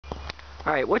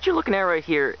Alright, what you're looking at right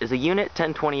here is a unit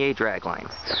 1020A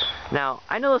Dragline. Now,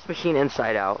 I know this machine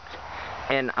inside out,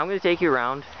 and I'm going to take you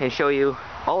around and show you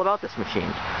all about this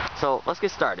machine. So, let's get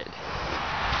started.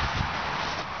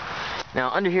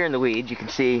 Now, under here in the weeds, you can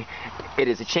see it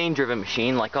is a chain-driven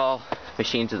machine, like all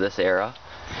machines of this era.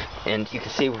 And you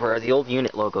can see where the old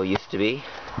unit logo used to be.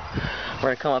 We're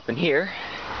going to come up in here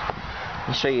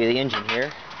and show you the engine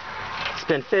here. It's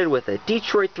been fitted with a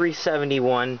Detroit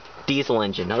 371 diesel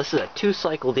engine. Now this is a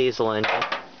 2-cycle diesel engine.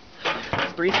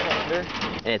 It's 3-cylinder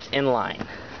and it's inline.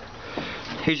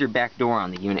 Here's your back door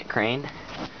on the unit crane.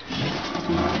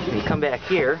 When you come back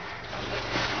here,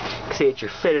 you can see that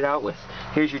you're fitted out with,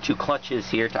 here's your 2 clutches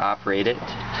here to operate it.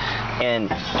 And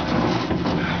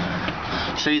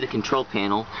show you the control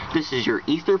panel. This is your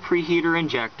ether preheater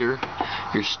injector,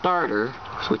 your starter,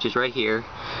 which is right here,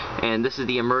 and this is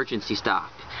the emergency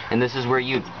stop. And this is where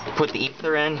you put the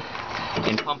ether in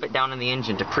and pump it down in the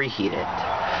engine to preheat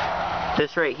it.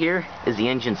 This right here is the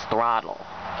engine's throttle.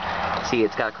 See,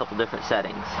 it's got a couple different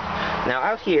settings. Now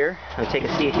out here, I'll take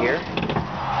a seat here.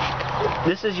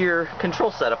 This is your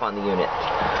control setup on the unit.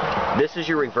 This is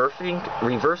your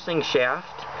reversing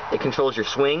shaft. It controls your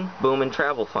swing, boom, and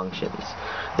travel functions.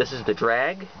 This is the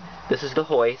drag. This is the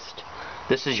hoist.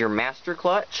 This is your master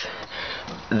clutch.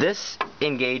 This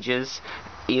engages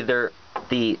either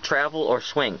the travel or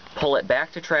swing. Pull it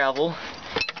back to travel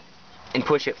and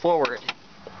push it forward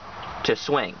to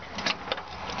swing.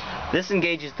 This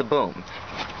engages the boom.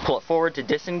 Pull it forward to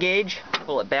disengage,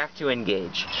 pull it back to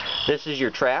engage. This is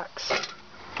your tracks.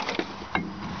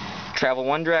 Travel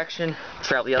one direction,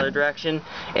 travel the other direction,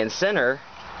 and center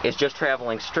is just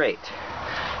traveling straight.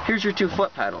 Here's your 2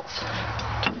 foot pedals.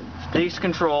 These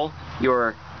control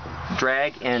your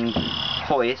drag and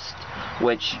hoist,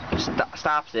 which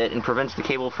stops it and prevents the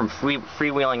cable from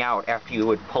freewheeling out after you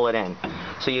would pull it in.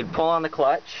 So you'd pull on the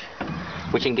clutch,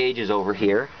 which engages over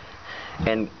here,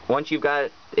 and once you've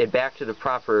got it back to the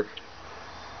proper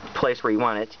place where you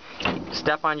want it,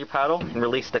 step on your pedal and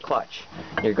release the clutch.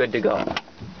 You're good to go.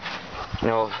 You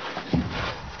know,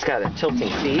 it's got a tilting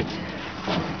seat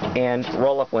and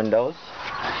roll-up windows,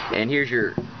 and here's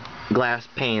your glass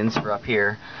panes for up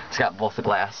here. It's got both the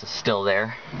glasses still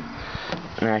there.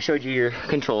 And I showed you your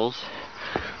controls.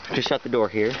 Just shut the door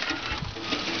here.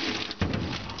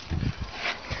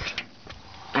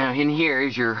 Now in here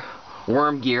is your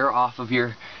worm gear off of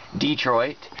your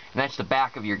Detroit, and that's the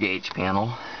back of your gauge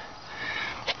panel.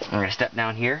 I'm going to step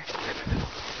down here.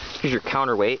 Here's your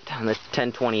counterweight on the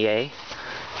 1020A.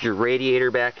 Here's your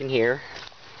radiator back in here.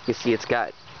 You see it's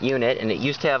got unit, and it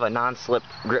used to have a non-slip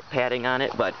grip padding on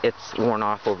it, but it's worn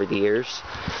off over the years.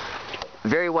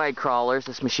 Very wide crawlers.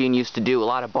 This machine used to do a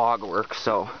lot of bog work,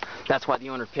 so that's why the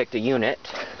owner picked a unit.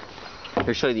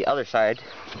 I'll show you the other side.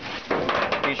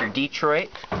 Here's your Detroit.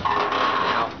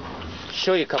 Now,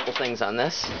 show you a couple things on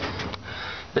this.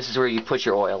 This is where you put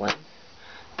your oil in.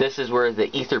 This is where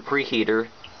the ether preheater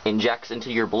injects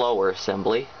into your blower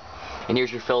assembly. And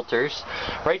here's your filters.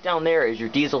 Right down there is your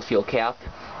diesel fuel cap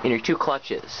and your 2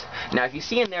 clutches. Now if you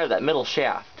see in there that middle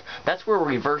shaft, that's where a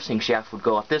reversing shaft would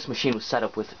go if this machine was set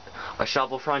up with a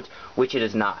shovel front, which it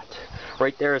is not.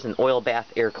 Right there is an oil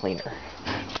bath air cleaner.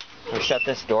 I'll shut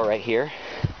this door right here.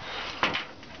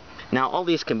 Now all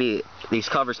these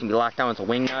covers can be locked down with a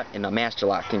wing nut, and a master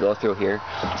lock can go through here,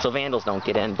 so vandals don't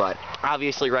get in, but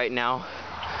obviously right now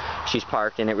she's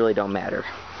parked and it really don't matter.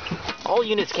 All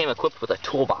units came equipped with a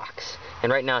toolbox,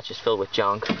 and right now it's just filled with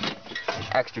junk.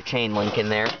 Extra chain link in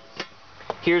there.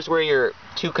 Here's where your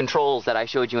 2 controls that I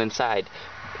showed you inside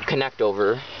connect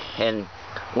over and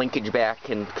linkage back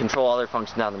and control other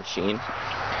functions on the machine.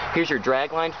 Here's your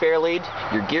dragline fair lead,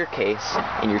 your gear case,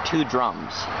 and your 2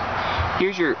 drums.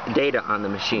 Here's your data on the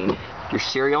machine, your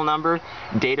serial number,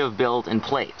 date of build, and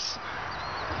plates.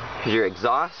 Here's your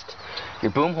exhaust,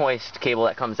 your boom hoist cable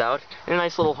that comes out, and a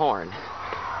nice little horn.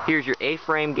 Here's your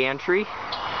A-frame gantry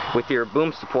with your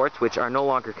boom supports, which are no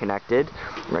longer connected.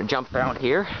 I'm going to jump around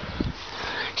here.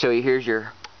 Show you, here's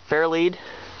your fair lead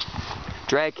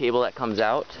drag cable that comes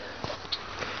out.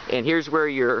 And here's where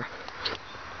your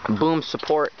boom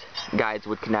support guides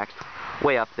would connect,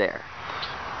 way up there.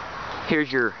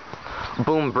 Here's your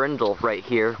boom brindle right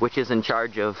here, which is in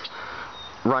charge of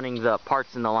running the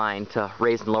parts in the line to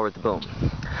raise and lower the boom.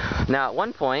 Now at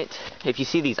one point, if you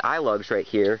see these eye lugs right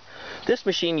here, this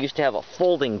machine used to have a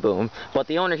folding boom, but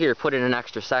the owner here put in an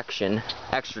extra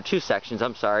 2 sections,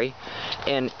 I'm sorry,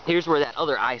 and here's where that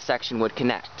other eye section would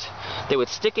connect. They would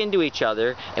stick into each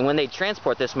other, and when they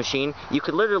transport this machine, you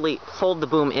could literally fold the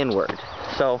boom inward.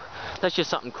 So that's just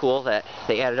something cool that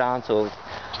they added on so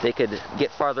they could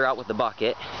get farther out with the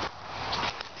bucket.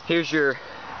 Here's your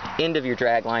end of your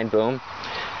dragline boom.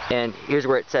 And here's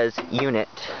where it says unit.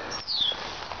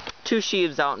 2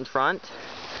 sheaves out in front.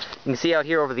 You can see out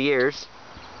here over the ears,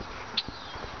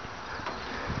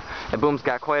 the boom's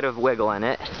got quite a wiggle in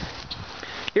it.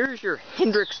 Here's your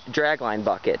Hendrix dragline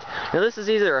bucket. Now this is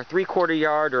either a 3/4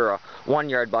 yard or a 1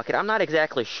 yard bucket. I'm not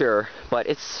exactly sure, but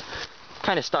it's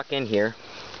kind of stuck in here.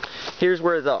 Here's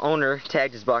where the owner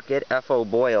tagged his bucket, F.O.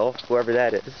 Boyle, whoever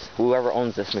that is, whoever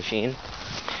owns this machine.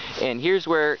 And here's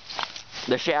where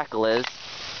the shackle is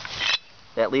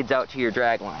that leads out to your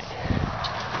dragline.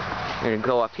 I'm going to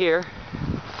go up here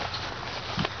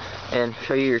and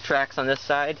show you your tracks on this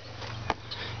side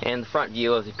and the front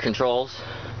view of the controls.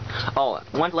 Oh,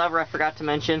 one lever I forgot to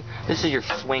mention, this is your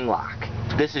swing lock.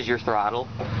 This is your throttle.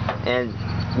 And,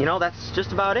 you know, that's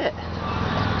just about it.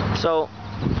 So,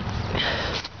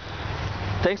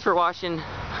 thanks for watching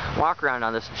walk around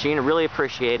on this machine. I really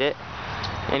appreciate it.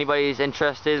 Anybody's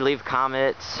interested, leave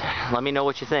comments. Let me know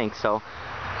what you think. So,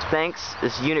 thanks.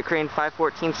 This is Unit Crane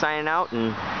 514 signing out,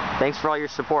 and thanks for all your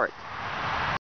support.